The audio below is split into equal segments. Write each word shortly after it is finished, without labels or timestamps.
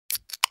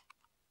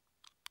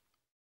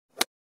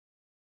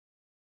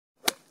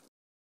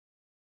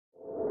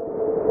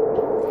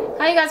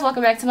Hi you guys,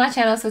 welcome back to my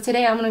channel. So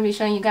today I'm going to be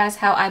showing you guys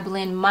how I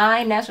blend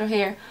my natural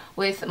hair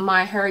with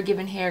my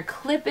HerGivenHair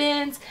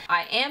clip-ins.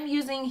 I am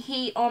using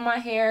heat on my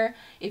hair.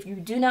 If you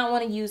do not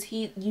want to use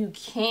heat, you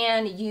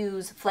can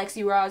use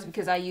flexi rods,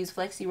 because I use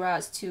flexi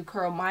rods to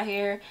curl my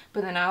hair,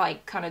 but then I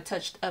like kind of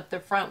touched up the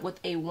front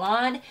with a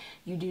wand.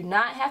 You do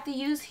not have to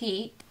use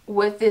heat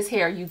with this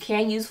hair. You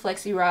can use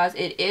flexi rods.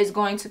 It is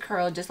going to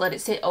curl. Just let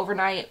it sit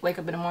overnight, wake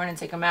up in the morning,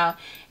 take them out,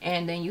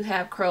 and then you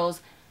have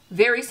curls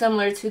very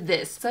similar to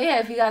this. So yeah,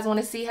 if you guys want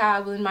to see how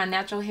I blend my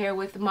natural hair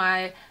with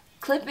my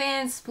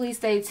clip-ins, please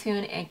stay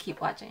tuned and keep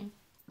watching.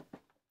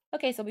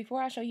 Okay, so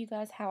before I show you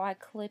guys how I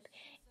clip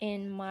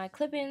in my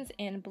clip-ins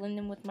and blend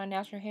them with my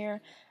natural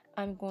hair,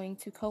 I'm going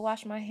to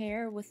co-wash my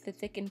hair with the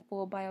Thick and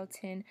Full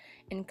Biotin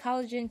and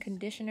Collagen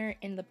Conditioner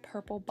in the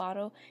purple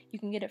bottle. You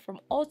can get it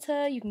from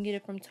Ulta, you can get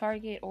it from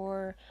Target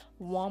or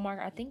Walmart.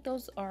 I think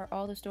those are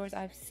all the stores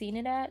I've seen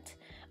it at.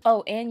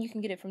 Oh, and you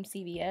can get it from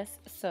CVS.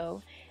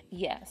 So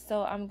yeah,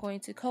 so I'm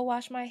going to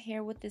co-wash my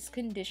hair with this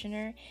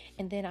conditioner,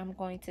 and then I'm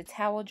going to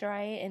towel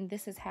dry it, and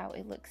this is how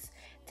it looks.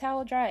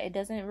 Towel dry, it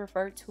doesn't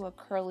revert to a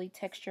curly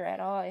texture at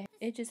all.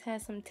 It just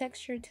has some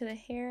texture to the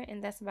hair,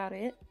 and that's about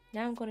it.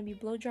 Now I'm going to be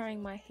blow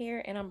drying my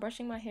hair, and I'm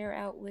brushing my hair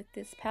out with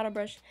this paddle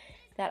brush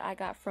that I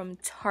got from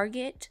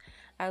Target.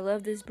 I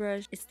love this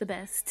brush, it's the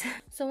best.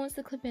 So once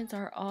the clip-ins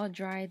are all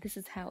dry, this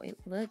is how it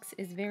looks.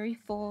 It's very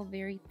full,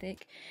 very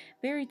thick,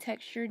 very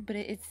textured, but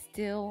it's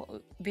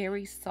still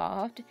very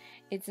soft.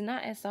 It's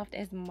not as soft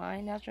as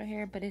my natural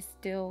hair, but it's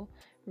still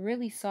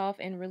really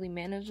soft and really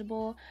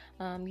manageable.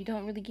 You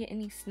don't really get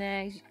any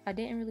snags. I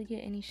didn't really get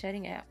any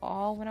shedding at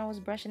all when I was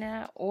brushing it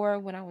out or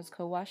when I was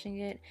co-washing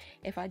it.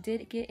 If I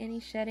did get any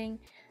shedding,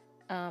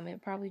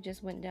 it probably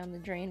just went down the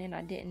drain and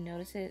I didn't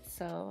notice it.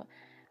 So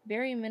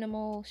very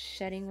minimal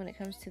shedding when it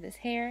comes to this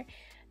hair.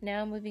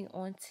 Now moving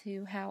on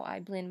to how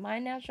I blend my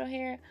natural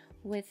hair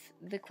with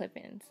the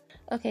clip-ins.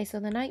 Okay, so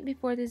the night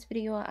before this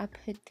video, I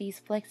put these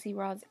flexi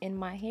rods in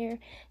my hair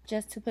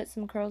just to put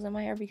some curls in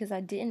my hair because I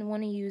didn't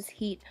want to use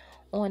heat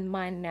on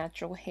my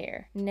natural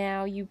hair.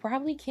 Now you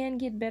probably can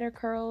get better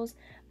curls,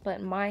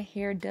 but my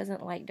hair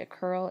doesn't like to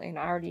curl, and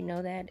I already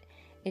know that.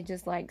 It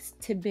just likes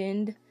to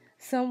bend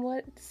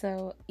somewhat,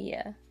 so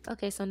yeah.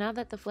 Okay, so now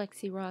that the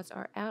flexi rods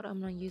are out, I'm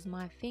going to use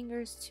my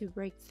fingers to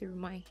break through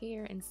my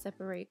hair and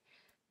separate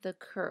the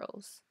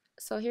curls.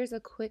 So here's a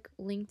quick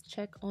length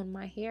check on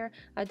my hair.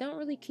 I don't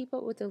really keep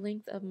up with the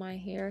length of my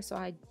hair, so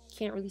I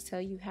can't really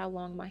tell you how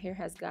long my hair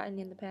has gotten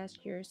in the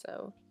past year,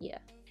 so yeah.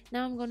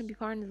 Now I'm going to be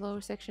parting the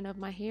lower section of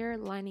my hair,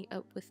 lining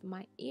up with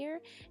my ear,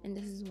 and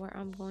this is where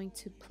I'm going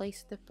to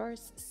place the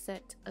first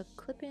set of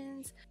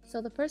clip-ins.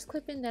 So the first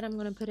clip-in that I'm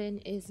going to put in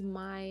is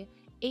my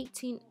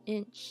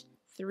 18-inch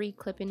 3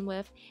 clip-in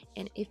width,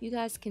 and if you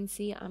guys can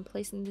see, I'm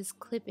placing this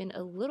clip-in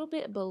a little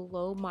bit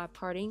below my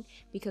parting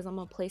because I'm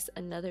going to place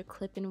another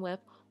clip-in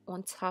width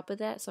on top of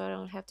that so I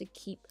don't have to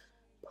keep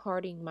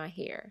parting my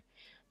hair.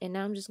 And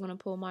now I'm just going to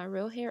pull my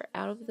real hair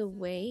out of the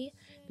way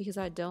because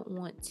I don't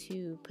want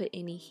to put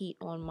any heat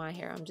on my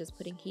hair. I'm just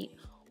putting heat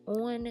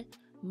on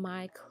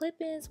my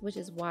clip-ins, which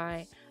is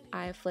why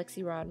I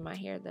flexi rod my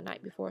hair the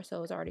night before,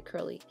 so it's already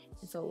curly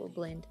and so it will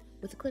blend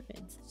with the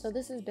clip-ins. So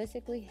this is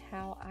basically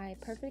how I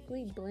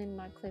perfectly blend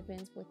my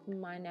clip-ins with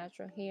my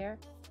natural hair.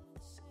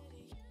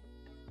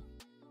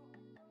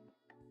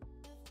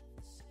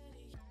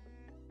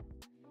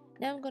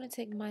 Now I'm going to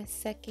take my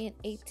second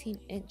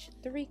 18-inch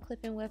 3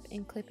 clip-in width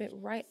and clip it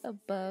right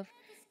above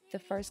the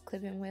first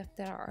clip-in width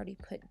that I already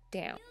put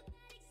down.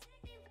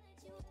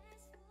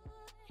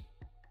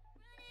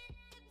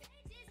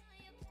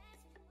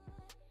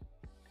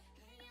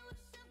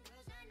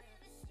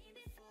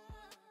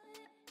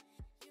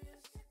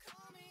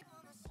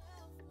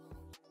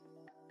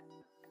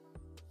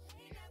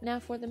 Now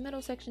for the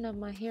middle section of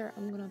my hair,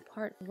 I'm going to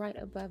part right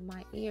above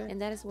my ear,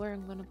 and that is where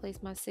I'm going to place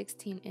my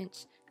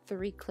 16-inch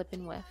 3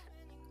 clip-in width.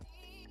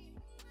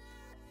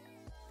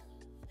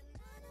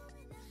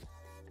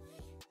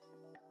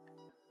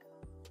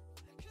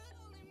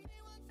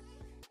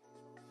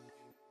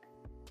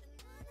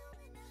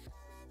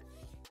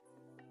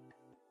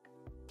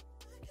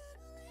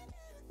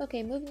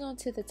 Okay, moving on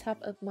to the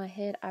top of my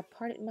head, I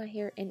parted my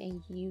hair in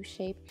a U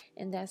shape,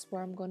 and that's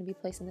where I'm going to be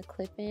placing the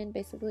clip-in,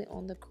 basically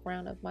on the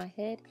crown of my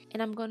head, and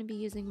I'm going to be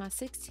using my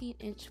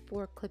 16-inch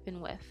 4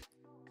 clip-in width.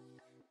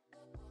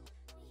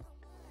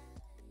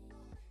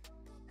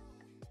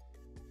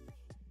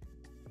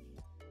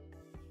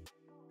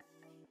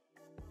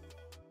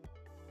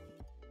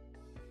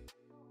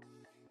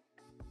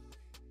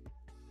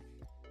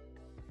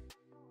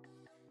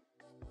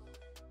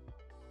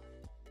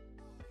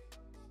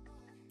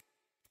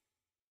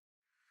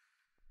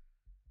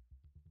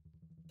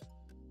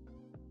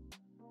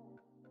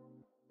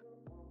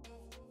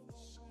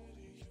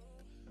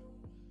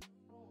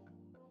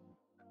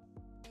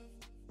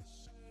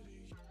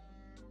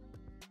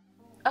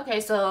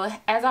 Okay, so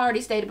as I already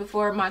stated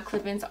before, my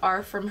clip-ins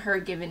are from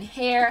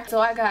HerGivenHair.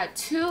 So I got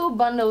 2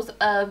 bundles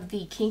of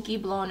the Kinky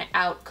blown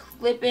out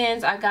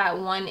clip-ins. I got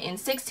one in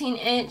 16"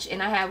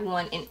 and I have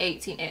one in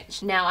 18".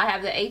 Now I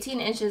have the 18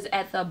 inches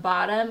at the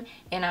bottom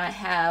and I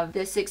have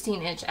the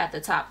 16" at the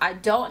top. I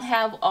don't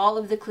have all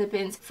of the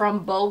clip-ins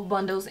from both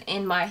bundles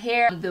in my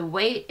hair. The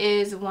weight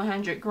is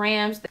 100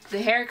 grams.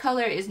 The hair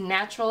color is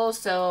natural,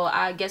 so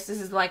I guess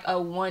this is like a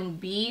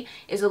 1B.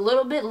 It's a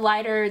little bit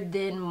lighter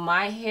than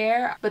my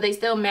hair, but they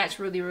still match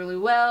really, really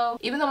well.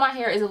 Even though my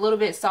hair is a little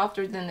bit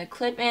softer than the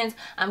clip-ins,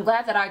 I'm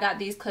glad that I got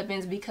these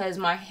clip-ins because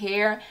my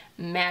hair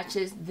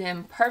matches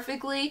them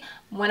perfectly.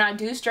 When I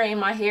do straighten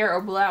my hair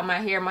or blow out my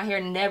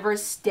hair never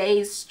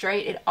stays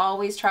straight. It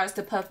always tries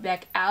to puff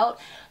back out.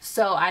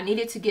 So I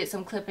needed to get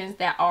some clip-ins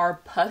that are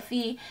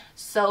puffy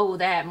so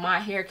that my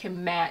hair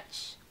can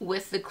match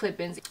with the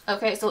clip-ins.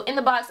 Okay, so in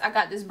the box I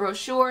got this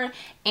brochure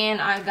and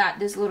I got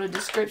this little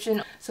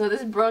description. So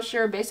this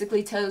brochure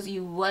basically tells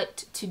you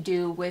what to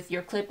do with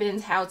your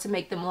clip-ins, how to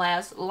make them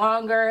last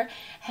longer,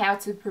 how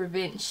to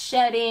prevent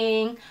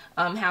shedding,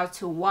 how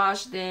to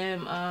wash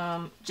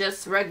them,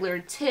 just regular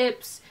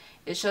tips.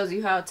 It shows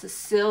you how to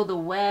seal the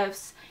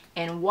wefts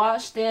and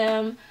wash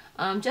them.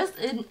 Just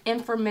an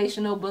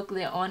informational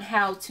booklet on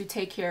how to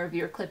take care of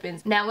your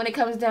clip-ins. Now when it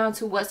comes down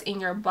to what's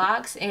in your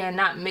box and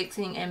not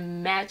mixing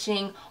and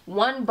matching,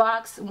 one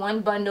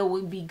bundle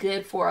would be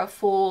good for a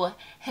full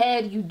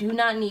head. You do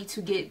not need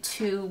to get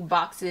 2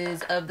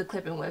 boxes of the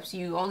clip-in wefts.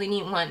 You only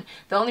need one.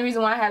 The only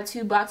reason why I have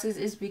 2 boxes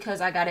is because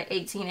I got an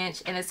 18"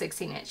 and a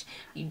 16".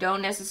 You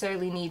don't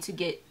necessarily need to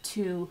get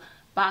 2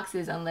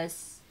 boxes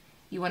unless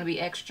you want to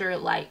be extra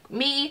like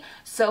me.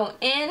 So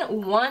in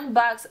one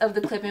box of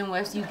the clip-in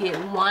wefts, you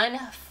get 1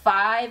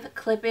 5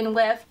 clip-in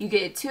weft, you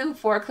get 2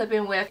 4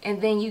 clip-in weft,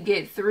 and then you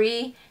get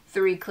 3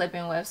 3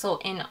 clip-in wefts. So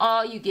in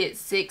all, you get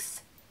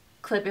 6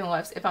 clip-in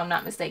wefts if I'm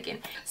not mistaken.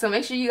 So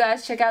make sure you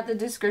guys check out the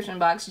description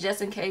box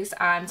just in case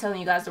I'm telling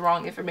you guys the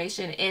wrong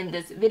information in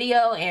this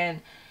video, and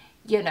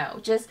you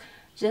know, just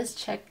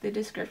check the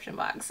description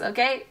box,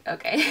 okay?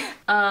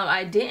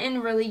 I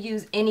didn't really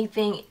use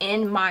anything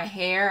in my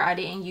hair. I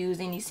didn't use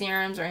any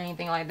serums or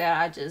anything like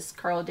that. I just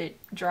curled it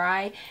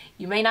dry.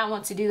 You may not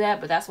want to do that,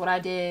 but that's what I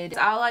did.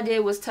 All I did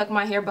was tuck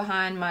my hair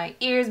behind my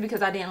ears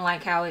because I didn't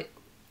like how it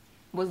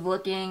was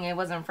looking. It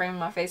wasn't framing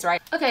my face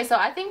right. Okay, so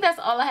I think that's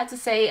all I have to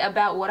say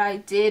about what I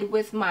did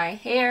with my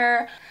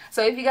hair.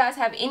 So if you guys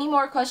have any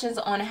more questions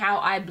on how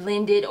I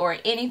blended or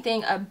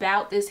anything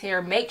about this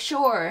hair, make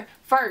sure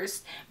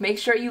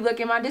you look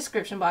in my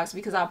description box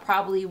because I'll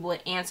probably will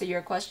answer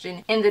your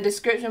question in the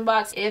description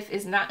box. If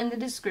it's not in the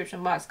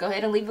description box, go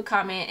ahead and leave a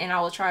comment and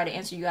I will try to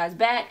answer you guys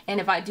back.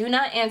 And if I do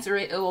not answer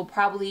it, it will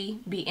probably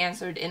be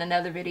answered in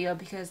another video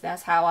because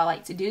that's how I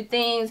like to do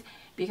things,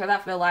 because I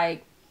feel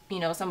like, you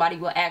know, somebody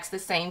will ask the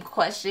same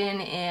question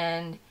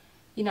and,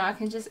 you know, I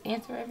can just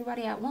answer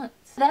everybody at once.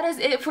 That is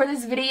it for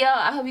this video.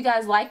 I hope you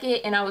guys like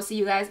it and I will see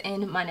you guys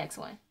in my next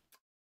one.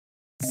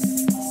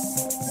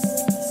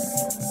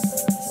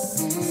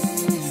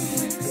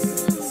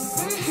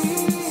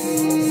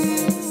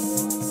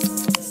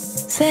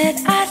 Said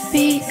I'd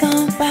be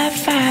gone by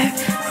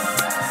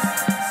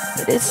 5,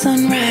 but it's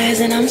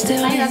sunrise and I'm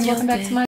still Hi guys, in your welcome back to my